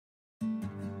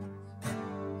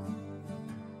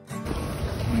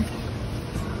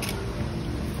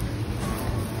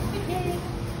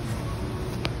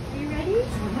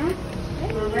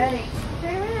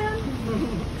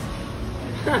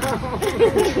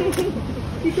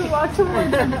You could walk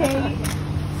towards the gate.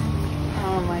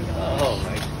 Oh my god. Oh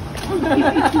my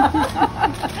god.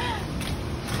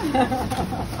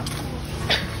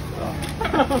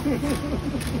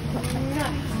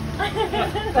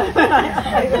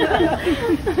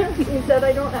 He said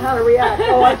I don't know how to react.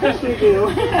 Oh, I think you do.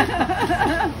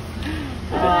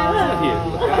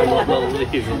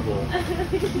 Unbelievable.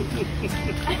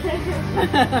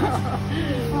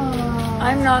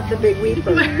 I'm not the big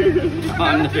weeper.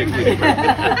 I'm the big weeper.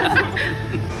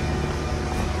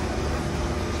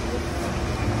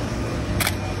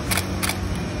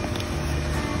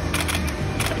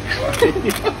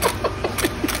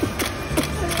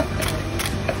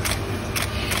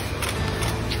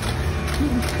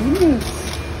 Goodness.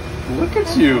 Look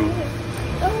at you.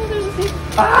 Oh, there's a big...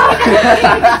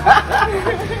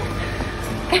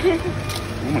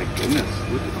 Oh my goodness.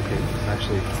 Look at, okay, it's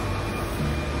actually...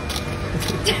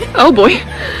 Oh boy.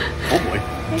 Oh boy.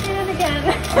 Take it again.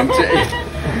 I'm saying.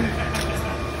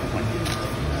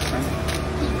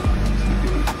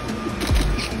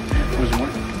 There's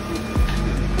one.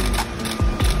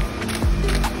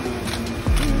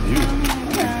 Dude, oh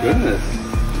my goodness.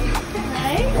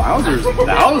 Right? Wowzers,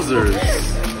 wowzers.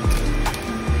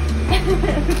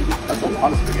 That's a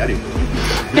lot of spaghetti. Look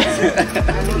at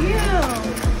you.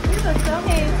 You look so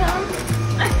handsome.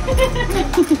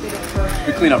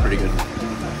 You clean up pretty good.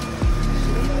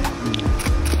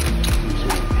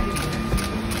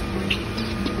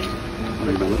 What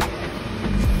are you doing?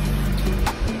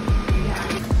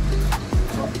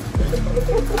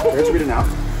 Where's to read it now?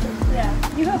 Yeah,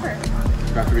 you go first. Do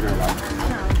I have to read it aloud?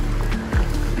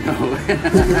 No. No.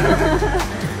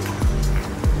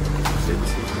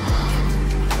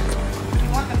 You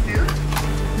want the food?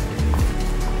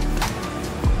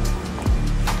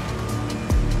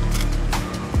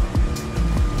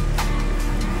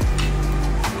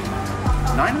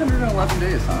 $911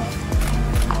 days, huh?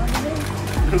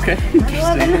 Okay,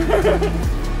 interesting.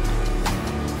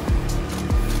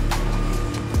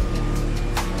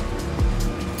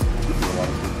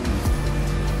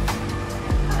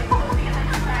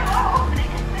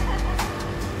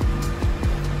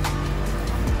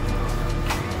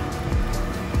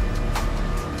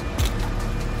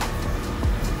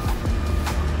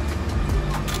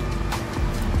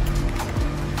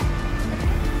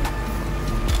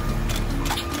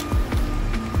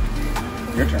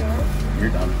 Your turn. You're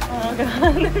done. Oh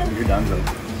god. You're done, though.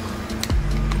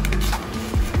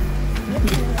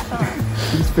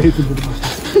 He's face into the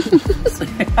bushes.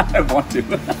 I want to.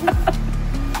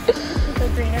 The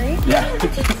greenery? Yeah.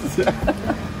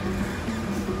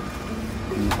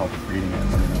 You need help reading it.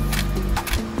 Let me know.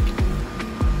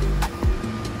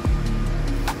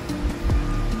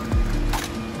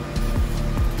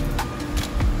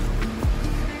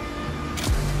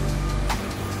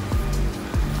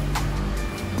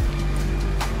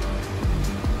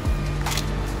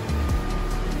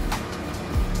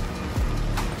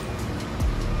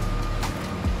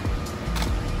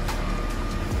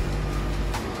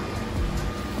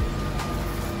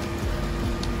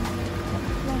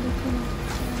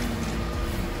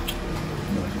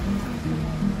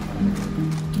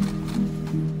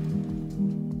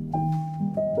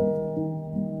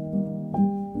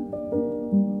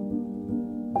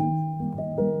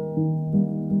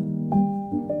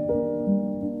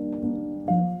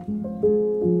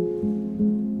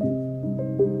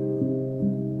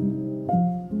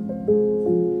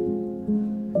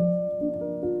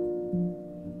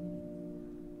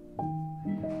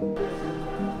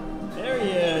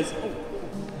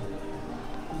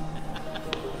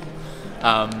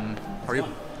 How are you?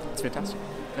 It's fantastic.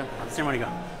 Yeah. How'd the ceremony go?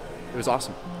 It was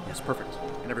awesome. It was perfect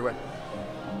in every way.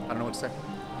 I don't know what to say.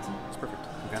 It's perfect.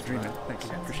 It's a dream, man. Thanks.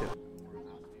 Appreciate it.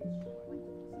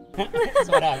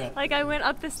 So what happened? Like I went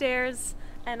up the stairs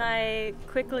and I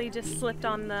quickly just slipped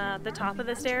on the top of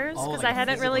the stairs because I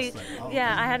hadn't really,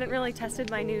 I hadn't really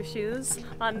tested my new shoes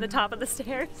on the top of the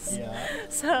stairs. Yeah.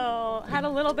 So had a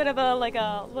little bit of a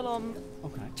little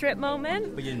trip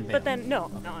moment. But you didn't bail. But then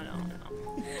no.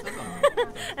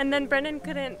 And then Brendan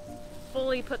couldn't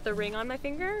fully put the ring on my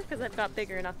finger because I've got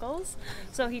bigger knuckles.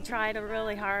 So he tried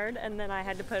really hard and then I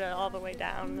had to put it all the way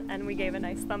down and we gave a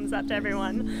nice thumbs up to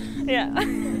everyone. Yeah.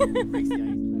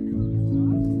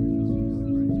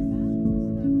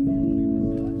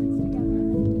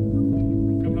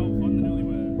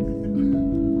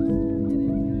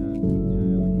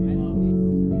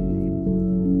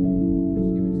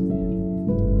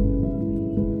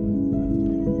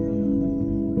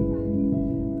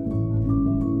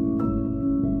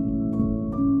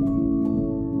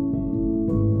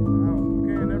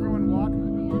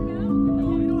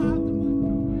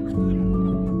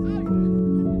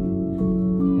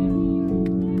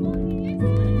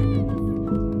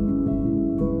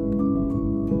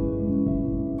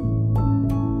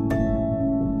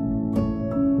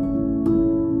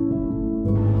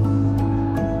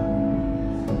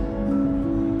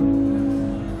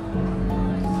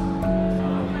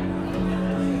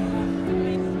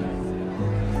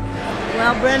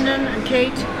 Brendan and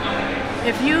Kate,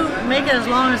 if you make it as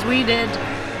long as we did,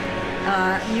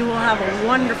 you will have a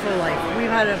wonderful life. We've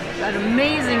had an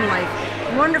amazing life,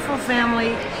 wonderful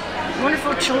family,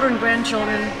 wonderful children,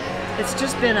 grandchildren. It's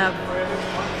just been a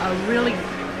really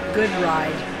good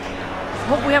ride.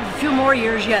 Hope we have a few more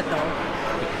years yet,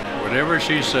 though. Whatever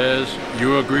she says,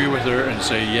 you agree with her and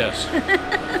say yes.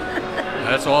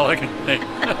 That's all I can say.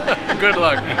 Good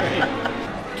luck.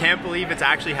 Can't believe it's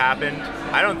actually happened.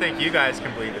 I don't think you guys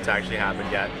can believe it's actually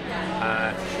happened yet.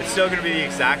 It's still going to be the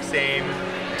exact same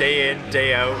day in,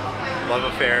 day out love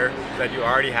affair that you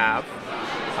already have.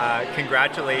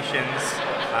 Congratulations.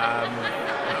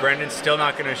 Brendan's still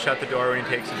not going to shut the door when he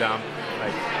takes a dump.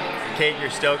 Like, Kate, you're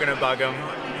still going to bug him,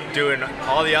 doing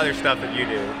all the other stuff that you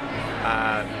do.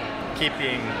 Keep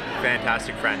being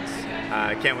fantastic friends.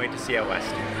 Can't wait to see you out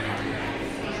west.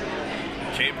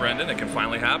 Kate, Brendan, it can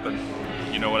finally happen.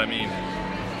 You know what I mean.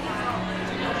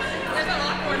 There's a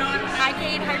lot going on. Hi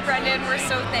Kate, hi Brendan. We're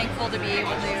so thankful to be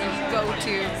able to go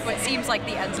to what seems like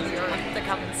the ends of the earth to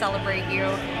come and celebrate you.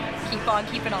 Keep on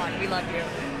keeping on. We love you.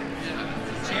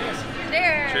 Cheers.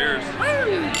 Cheers. Cheers. Woo!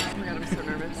 Oh my god, I'm so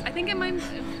nervous. I think it might.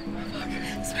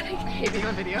 Sweating. Hey, being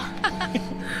on video.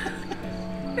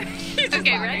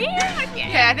 Okay, ready?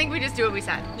 Okay, I think we just do what we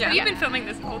said. Yeah. Have you been filming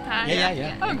this whole time?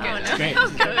 Yeah. Oh, good. Oh, no. Great. Oh,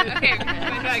 good. Okay,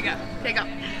 go. Okay, go.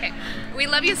 Okay. We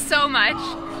love you so much.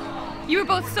 You were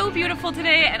both so beautiful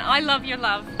today, and I love your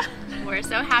love. We're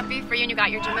so happy for you, and you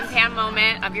got your Jim and Pam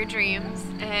moment of your dreams.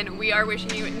 And we are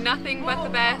wishing you nothing but the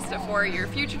best for your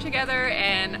future together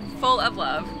and full of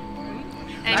love.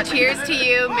 And cheers to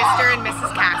you, Mr. and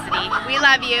Mrs. Cassidy. We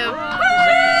love you.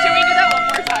 Should we do that one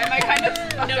more time? I kind of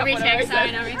no retake,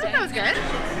 sorry, no retake. That was good.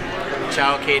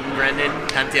 Ciao Kate and Brendan,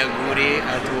 tanti auguri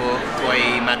al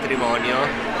tuoi matrimonio.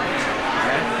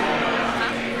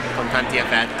 Con tanti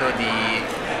affetto di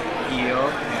io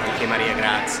e anche Maria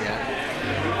Grazia.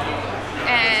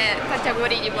 Tanti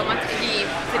auguri di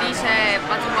felice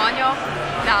matrimonio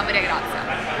da Maria Grazia.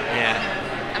 Yeah,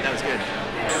 that was good.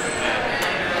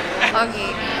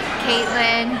 Okay,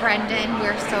 Kaitlin, Brendan,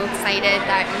 we're so excited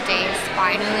that your day is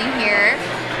finally here.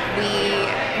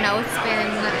 We know it's been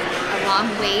a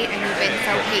long wait and you've been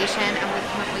so patient, and we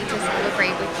can't wait to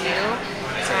celebrate with you.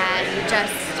 And we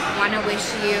just want to wish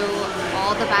you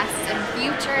all the best in the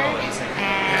future,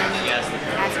 and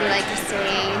as we like to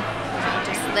say,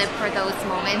 just live for those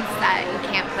moments that you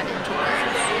can't put into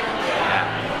words. Yeah,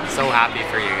 so happy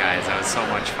for you guys. That was so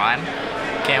much fun.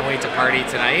 Can't wait to party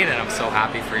tonight, and I'm so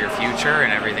happy for your future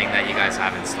and everything that you guys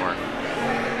have in store.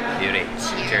 Beauty.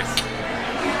 Cheers.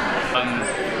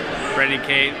 Brendan,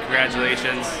 Kate,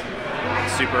 congratulations.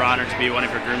 Super honored to be one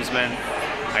of your groomsmen.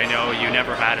 I know you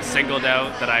never had a single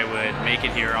doubt that I would make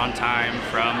it here on time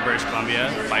from British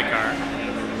Columbia by car.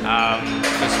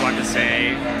 Just wanted to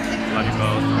say, love you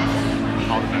both.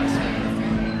 All the best.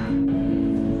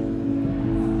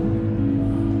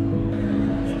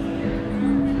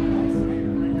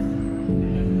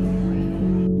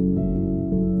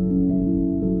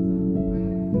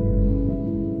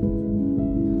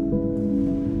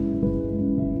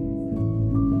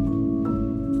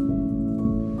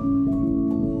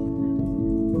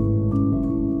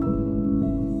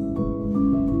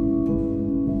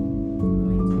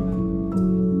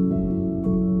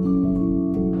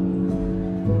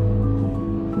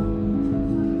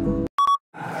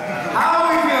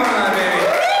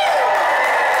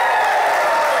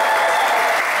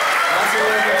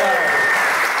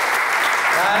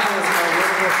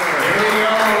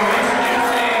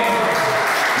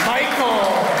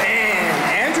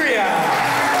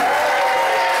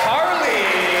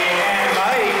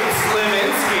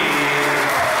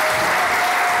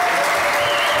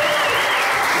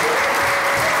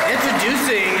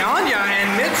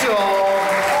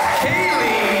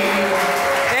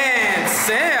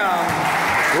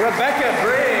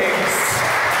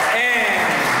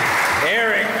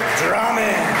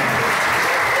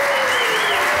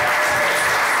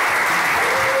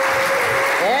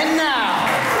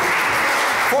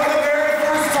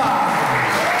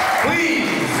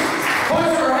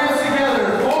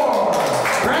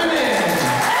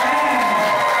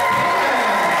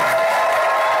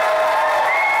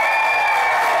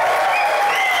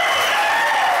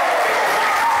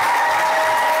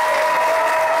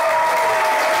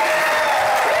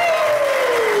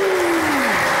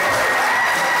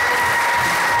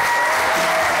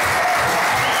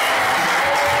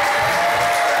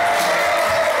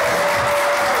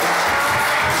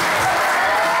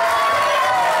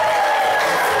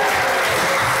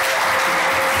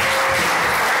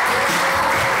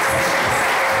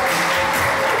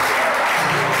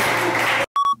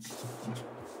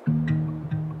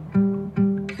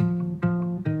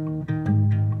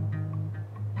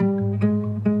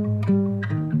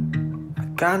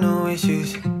 got no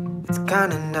issues, it's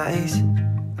kinda nice.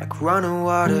 Like running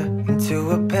water into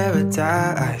a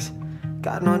paradise.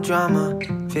 Got no drama,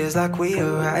 feels like we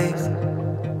arrived.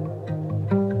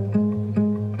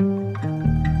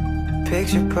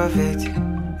 Picture perfect,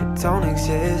 it don't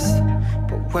exist.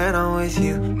 But when I'm with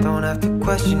you, don't have to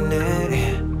question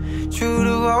it. True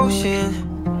devotion.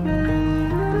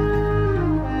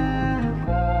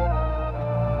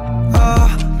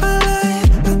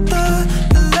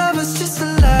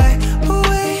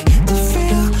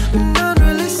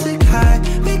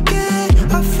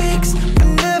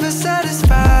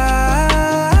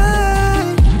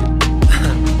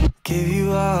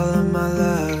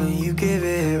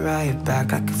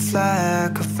 I could fly, I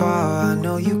could fall, I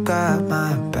know you got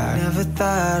my back. Never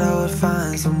thought I would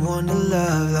find someone to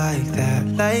love like that.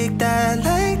 Like that,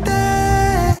 like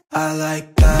that. I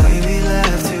like that. We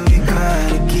laugh till we cry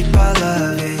to keep our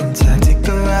love intact. Take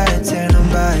a ride, turn them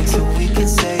back so we can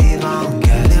save on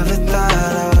gas. Never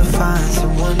thought I would find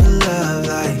someone to love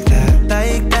like that.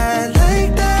 Like that,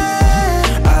 like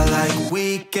that. I like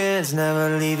weekends,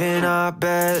 never leaving our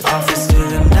bed. Office till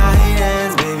the night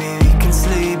ends, baby, we can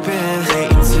sleep in.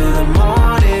 Late into the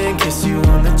morning, kiss you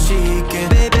on the cheek, and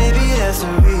baby, that's a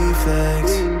reflex.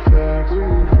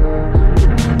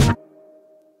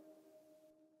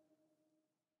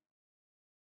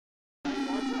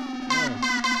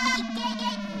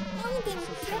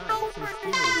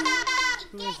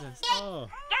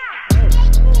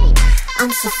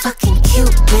 I'm so fucking cute,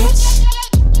 bitch.